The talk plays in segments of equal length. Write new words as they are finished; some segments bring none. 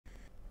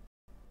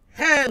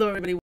Hello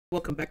everybody,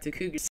 welcome back to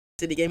Cougar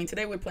City Gaming.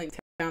 Today we're playing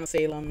Town of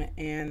Salem,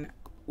 and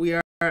we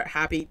are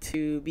happy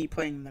to be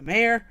playing the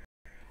mayor.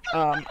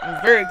 I'm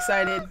very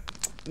excited.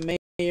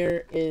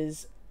 Mayor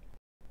is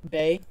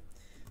Bay,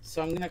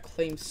 so I'm gonna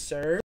claim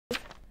serve.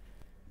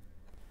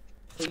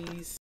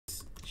 Please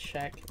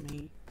check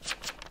me.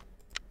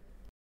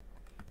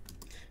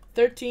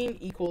 13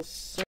 equals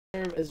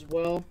serve as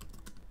well.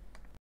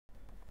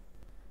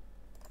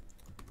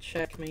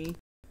 Check me.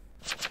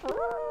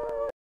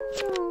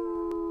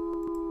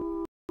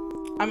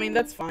 I mean,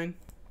 that's fine.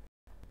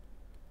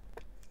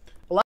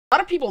 A lot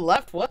of people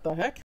left. What the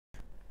heck?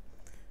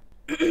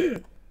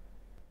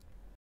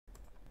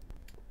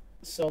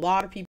 So, a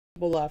lot of people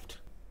left.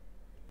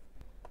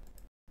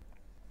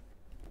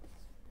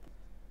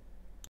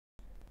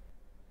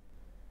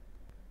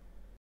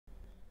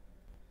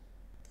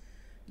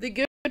 The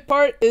good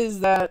part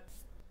is that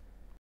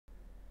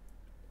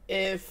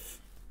if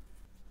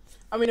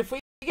we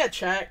get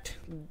checked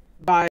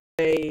by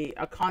a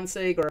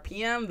consig or a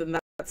PM, then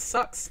that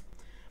sucks.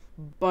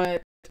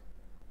 But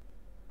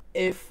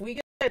if we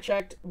get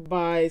checked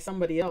by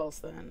somebody else,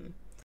 then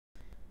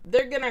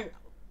they're gonna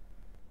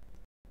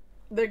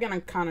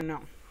kind of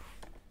know.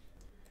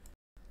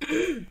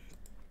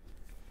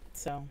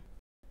 So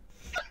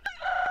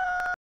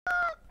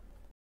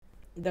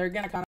they're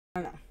gonna kind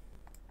of know.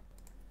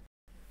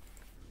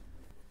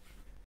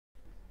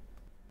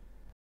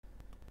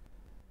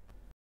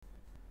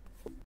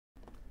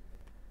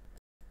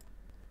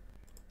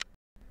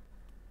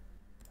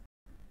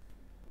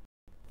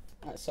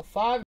 So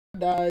 5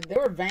 died. There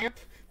were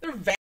vamps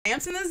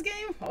in this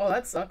game? Oh,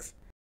 that sucks.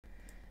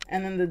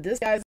 And then the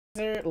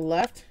disguiser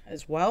left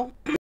as well.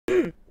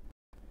 They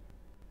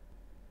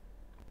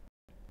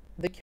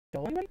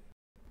killed anybody?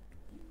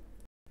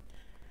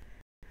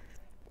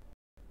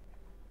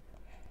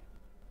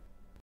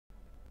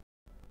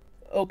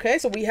 Okay,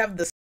 so we have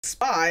the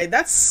spy.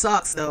 That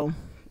sucks, though.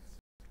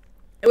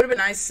 It would have been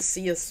nice to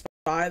see a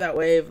spy. That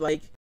way, if,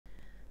 like,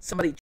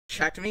 somebody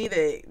checked me,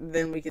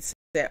 then we could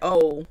say,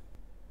 oh...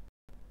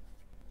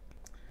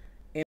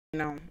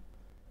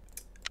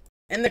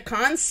 And the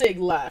consig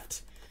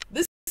left.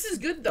 This is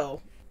good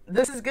though.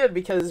 This is good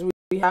because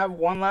we have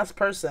one less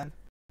person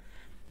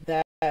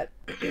that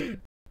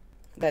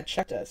that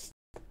checked us.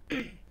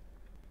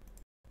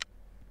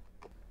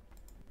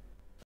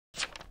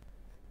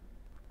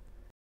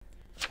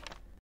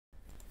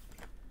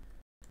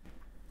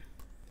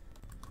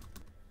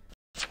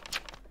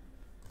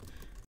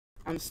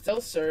 I'm still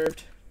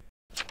served.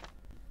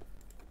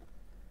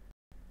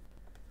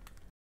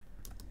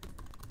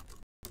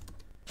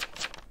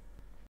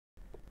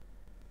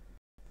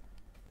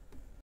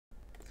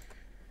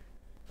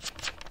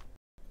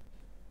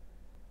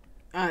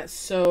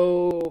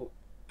 So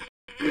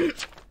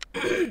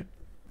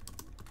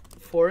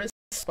 4 is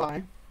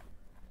spy.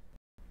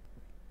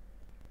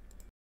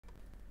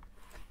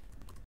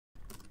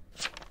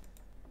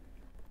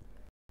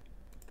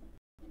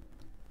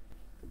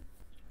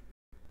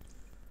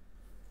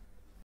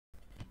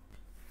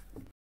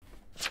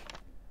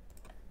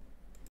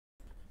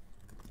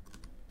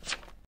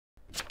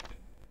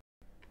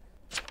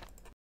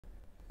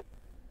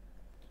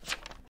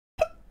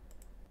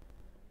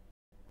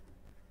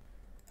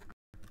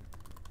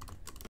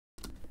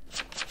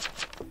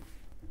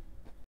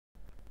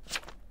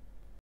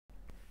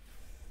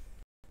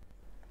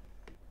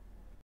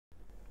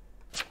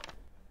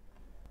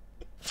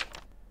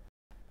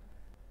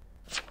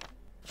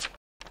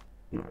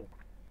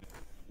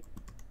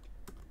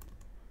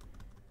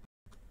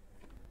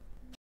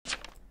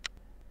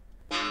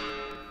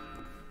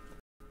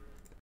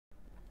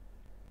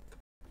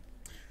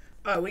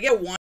 We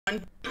get 1.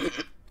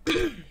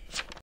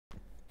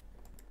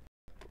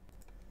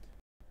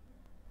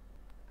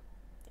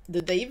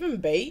 Did they even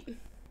bait?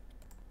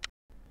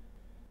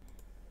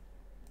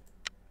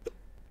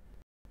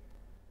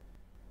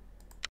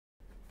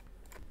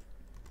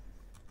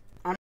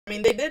 I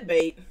mean, they did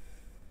bait.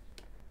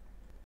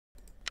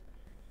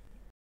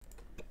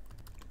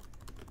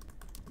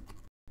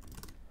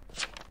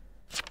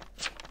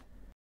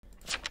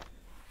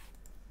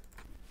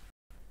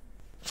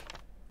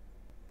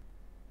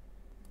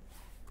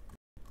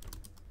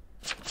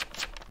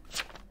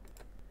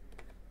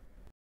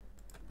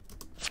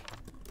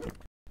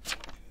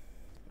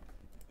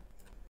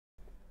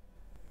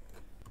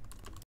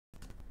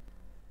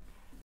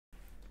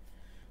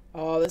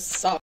 Oh, this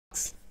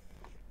sucks.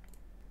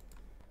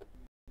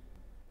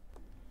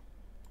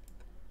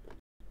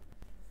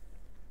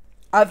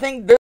 I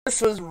think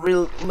this was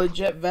real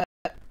legit vet.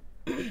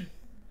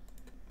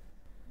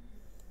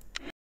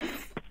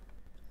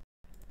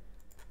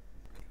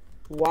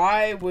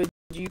 Why would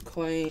you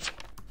claim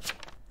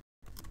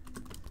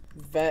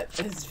vet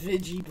as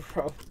Vigi,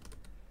 bro?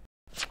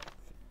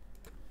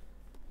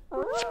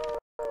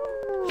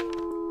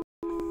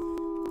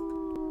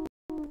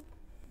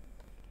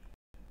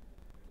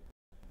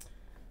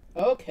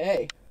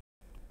 Okay.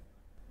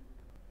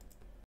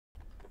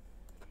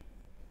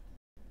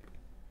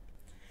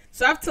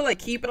 So I have to like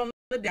keep it on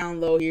the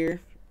down low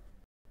here.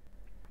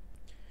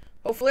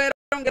 Hopefully I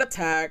don't get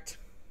attacked.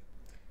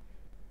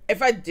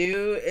 If I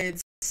do,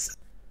 it's...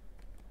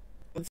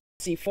 Let's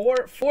see.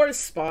 4 is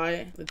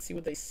spy. Let's see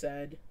what they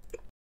said.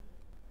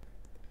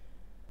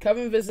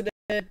 Coven visited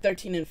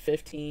 13 and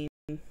 15.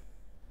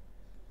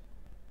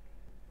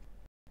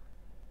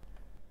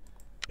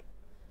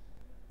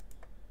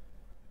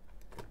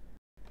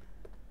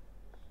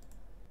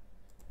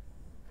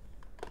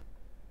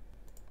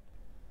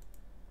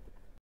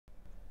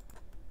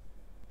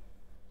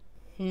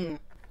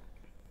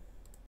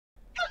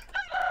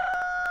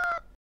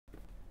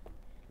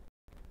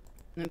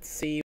 Let's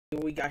see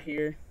what we got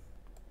here.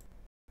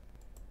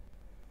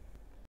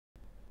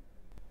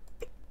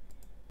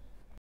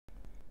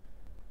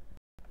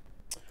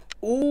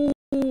 Ooh.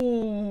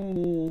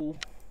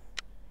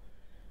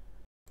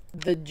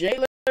 The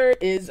jailer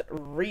is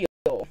real.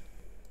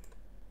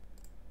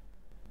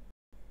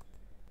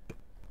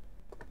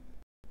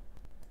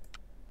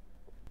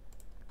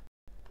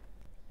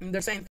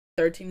 They're saying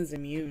 13 is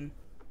immune.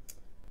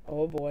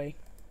 Oh boy.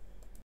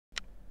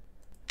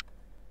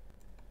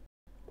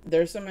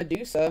 There's a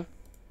Medusa.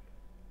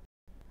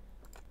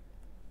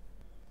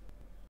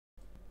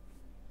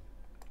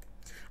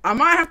 I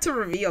might have to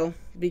reveal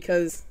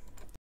because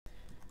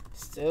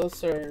still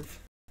serve.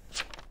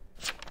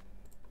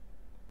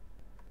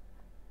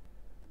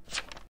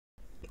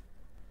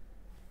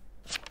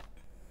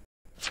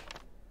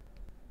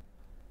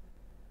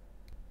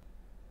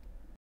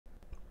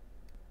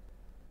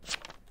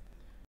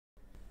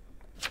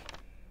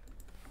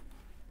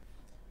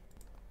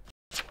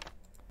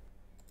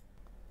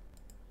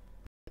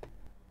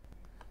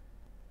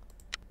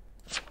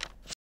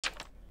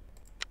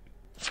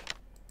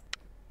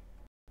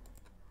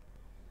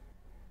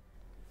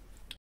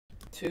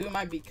 Two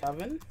might be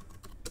Coven.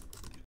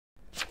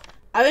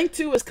 I think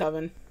 2 was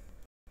Coven.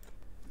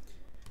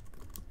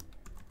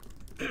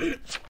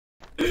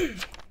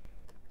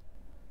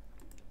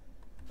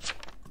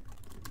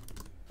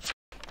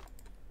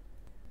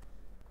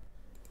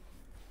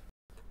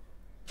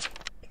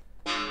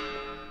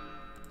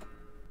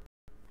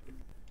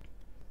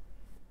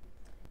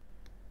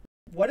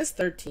 What is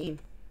 13?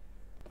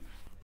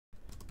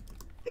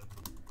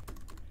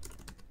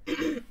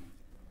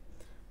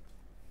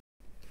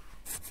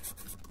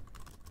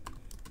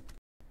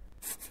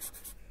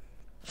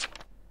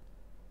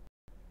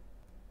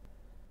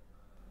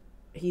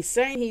 He's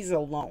saying he's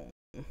alone.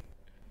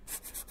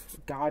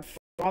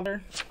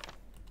 Godfather?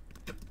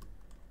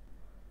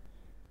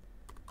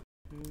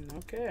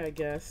 Okay, I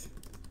guess.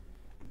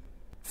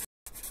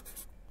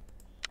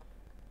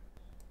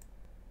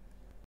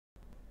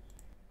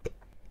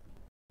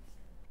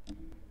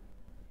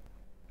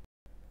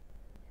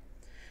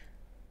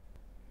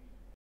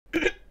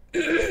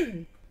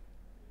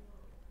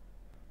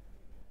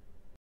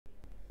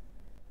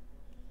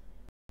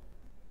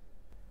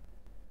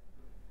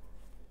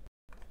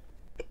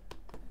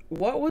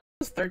 What was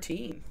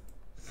 13?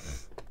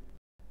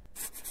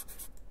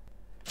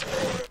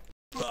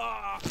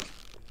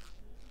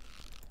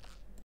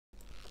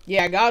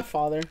 Yeah,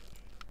 Godfather.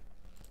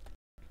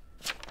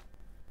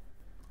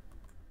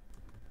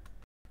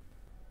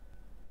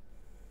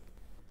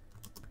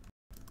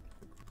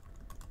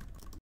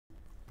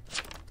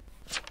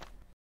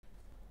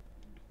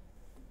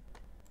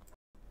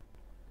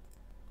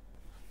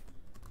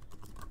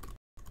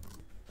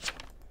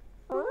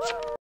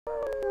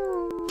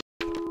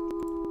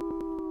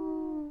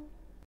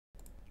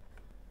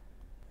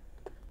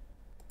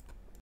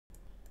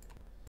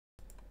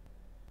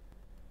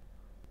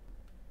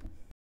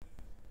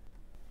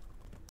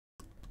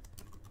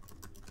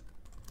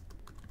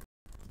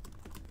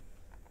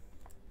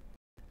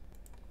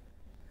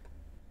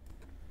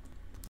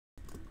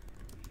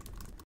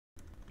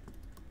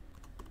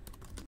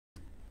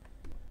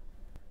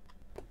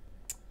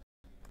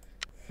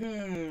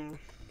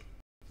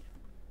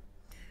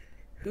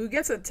 Who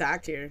gets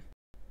attacked here?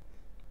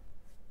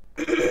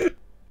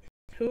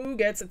 Who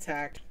gets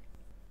attacked?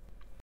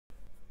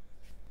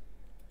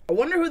 I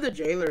wonder who the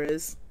jailer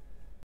is.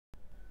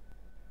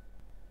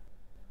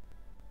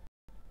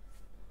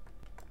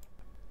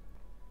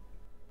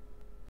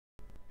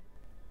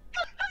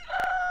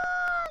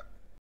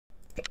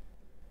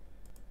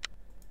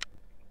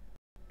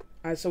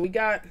 Alright, so we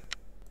got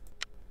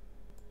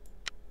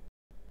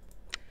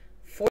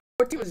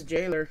 14 was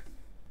jailer.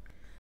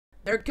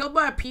 They're killed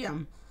by a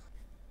PM.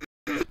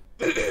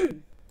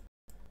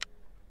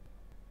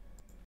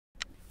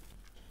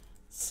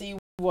 See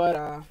what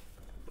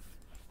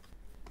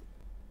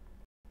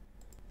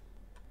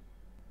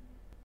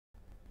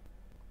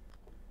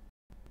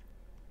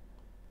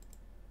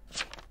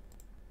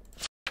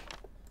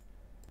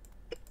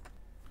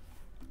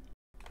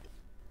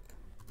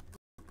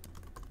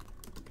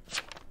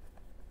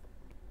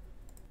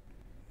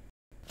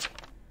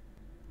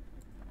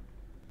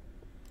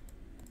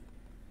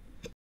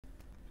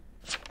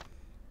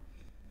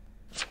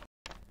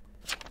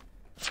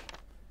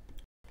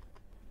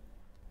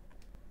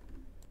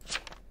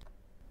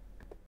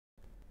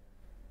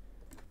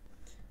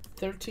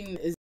 13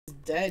 is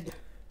dead.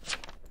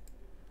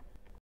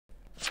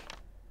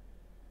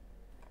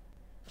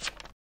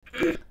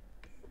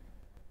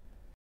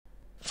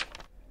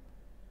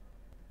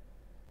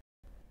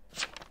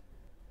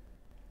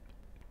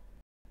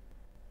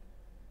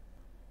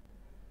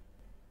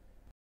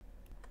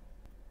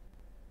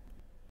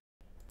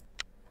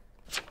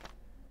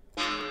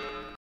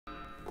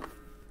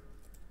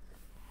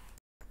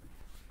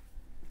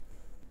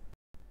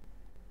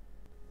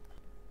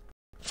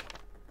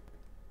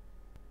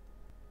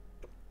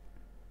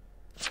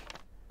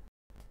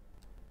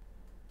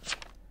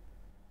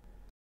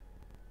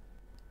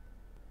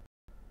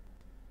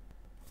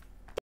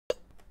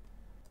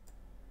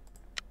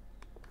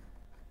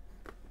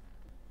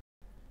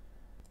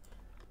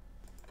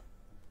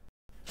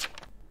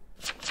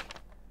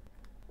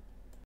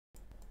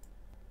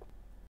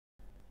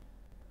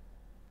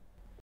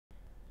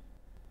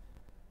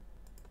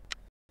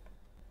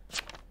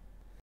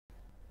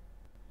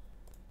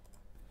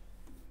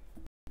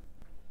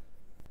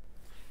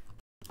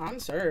 On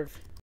serve.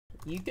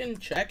 You can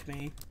check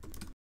me.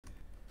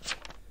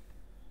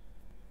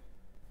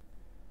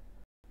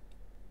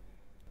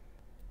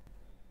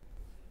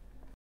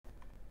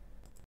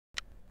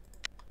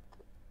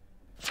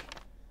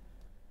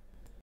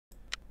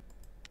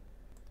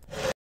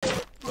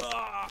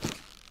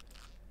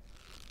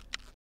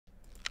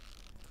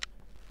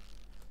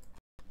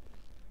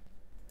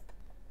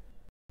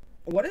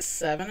 What is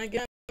 7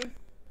 again?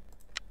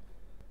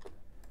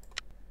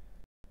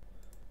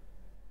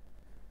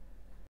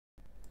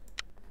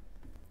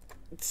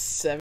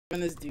 7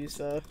 is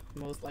Dusa,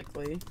 most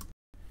likely.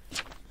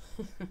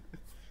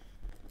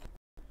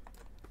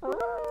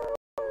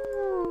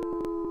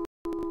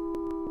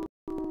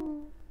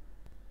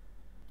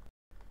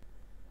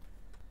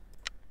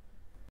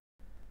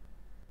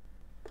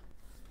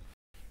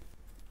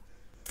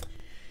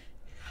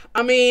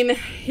 I mean,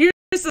 here's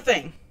the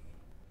thing.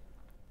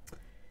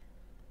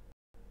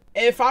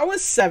 If I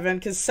was 7,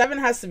 because 7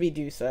 has to be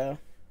Dusa.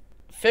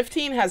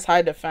 15 has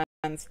high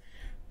defense,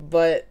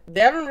 but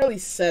they haven't really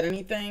said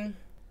anything.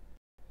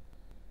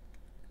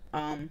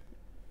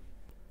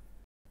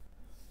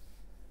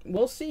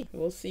 We'll see.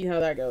 We'll see how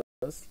that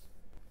goes.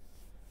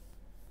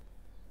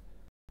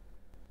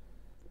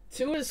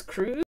 2 is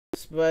Cruise,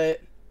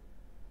 but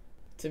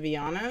to be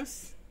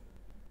honest,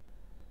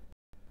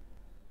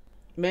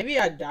 maybe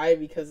I die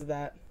because of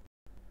that.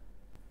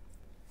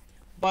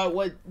 But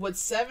what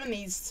 7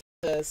 needs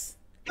to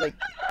like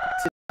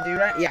to do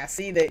right? Yeah,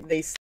 see,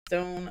 they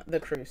stone the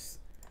Cruise.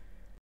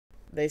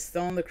 They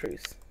stone the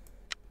Cruise.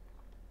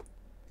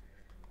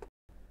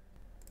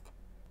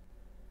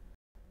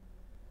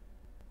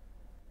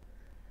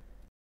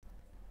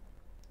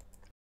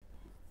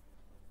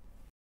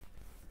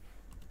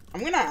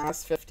 I'm gonna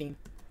ask 15.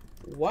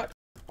 What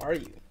are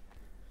you?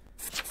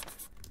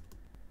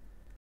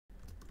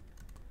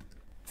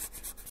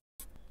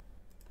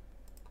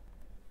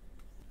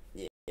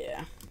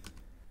 Yeah.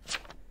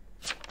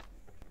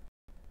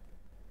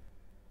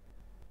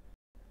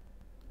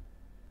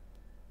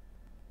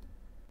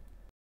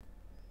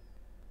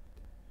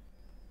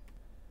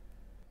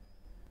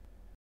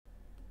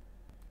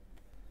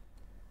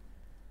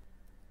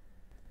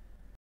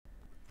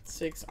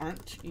 Six,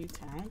 aren't you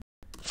town?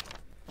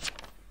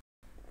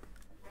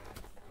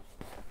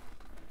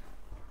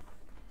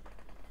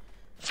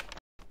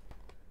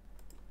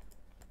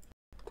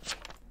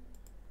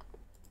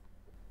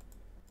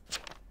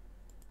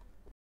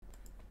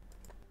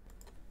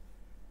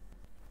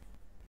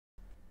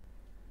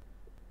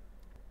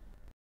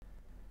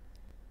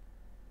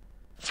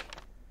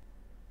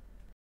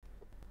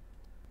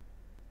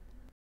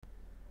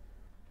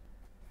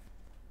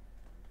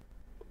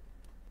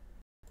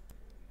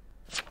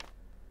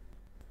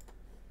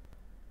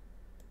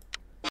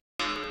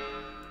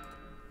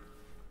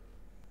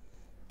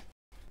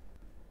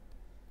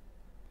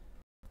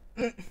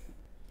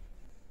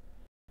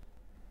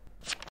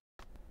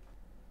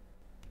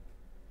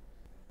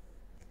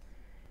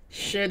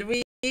 Should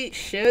we?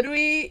 Should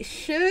we?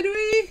 Should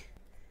we?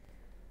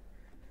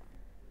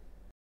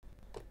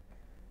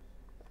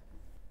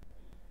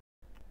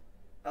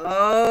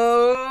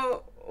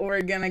 Oh,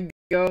 we're gonna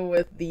go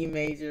with the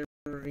major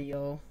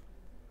reveal.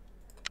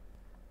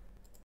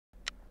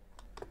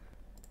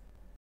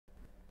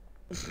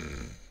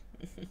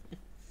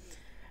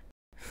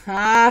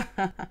 Ha!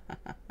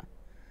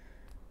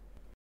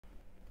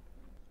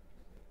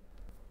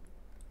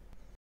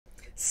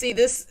 See,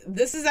 this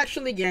is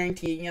actually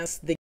guaranteeing us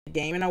the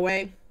game in a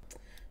way,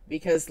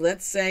 because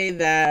let's say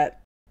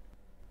that,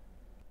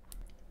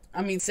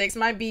 I mean, 6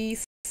 might be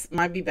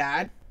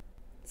bad.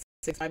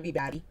 6 might be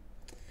baddie,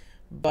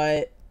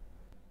 but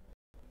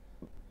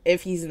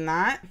if he's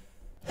not,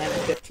 and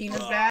 15 is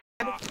bad,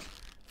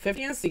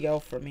 15 has to go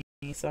for me.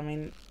 So I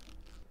mean,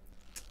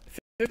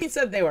 15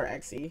 said they were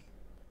XE,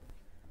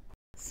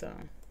 so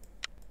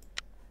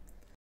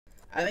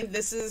I think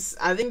this is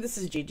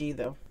GG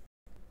though.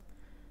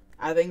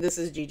 I think this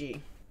is GG.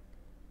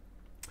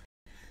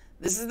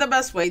 This is the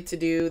best way to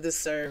do the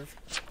serve.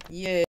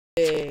 Yay.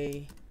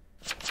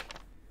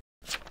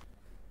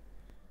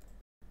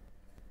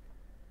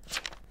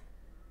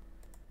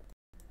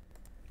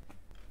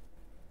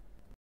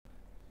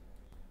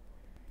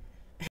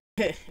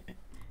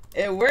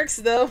 It works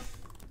though.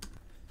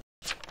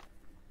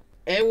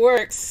 It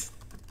works.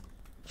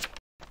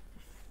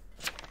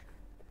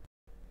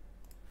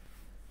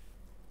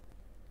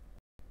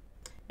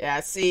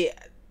 Yeah, see,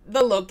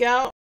 the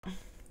lookout.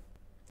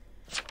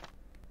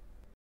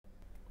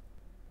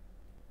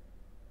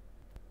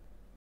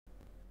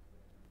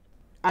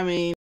 I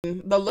mean,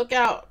 the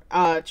lookout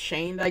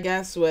chained, I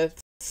guess, with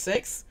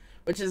 6,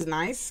 which is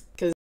nice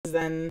because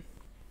then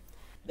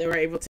they were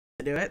able to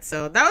do it.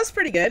 So that was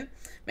pretty good.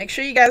 Make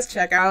sure you guys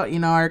check out,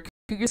 our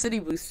Cougar City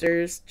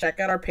boosters. Check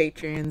out our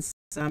Patreons.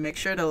 So make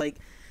sure to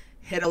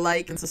hit a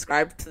like and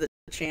subscribe to the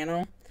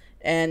channel,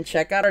 and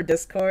check out our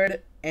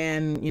Discord,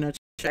 and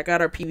check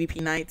out our PvP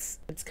nights.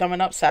 It's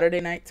coming up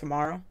Saturday night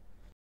tomorrow.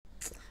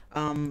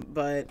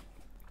 But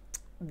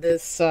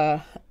this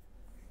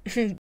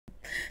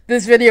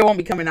this video won't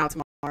be coming out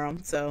tomorrow.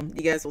 So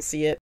you guys will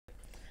see it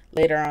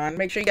later on.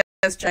 Make sure you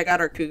guys check out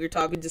our Cougar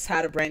Talk. We just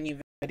had a brand new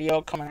video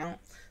come out,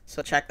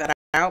 so check that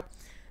out.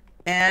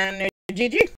 And GG.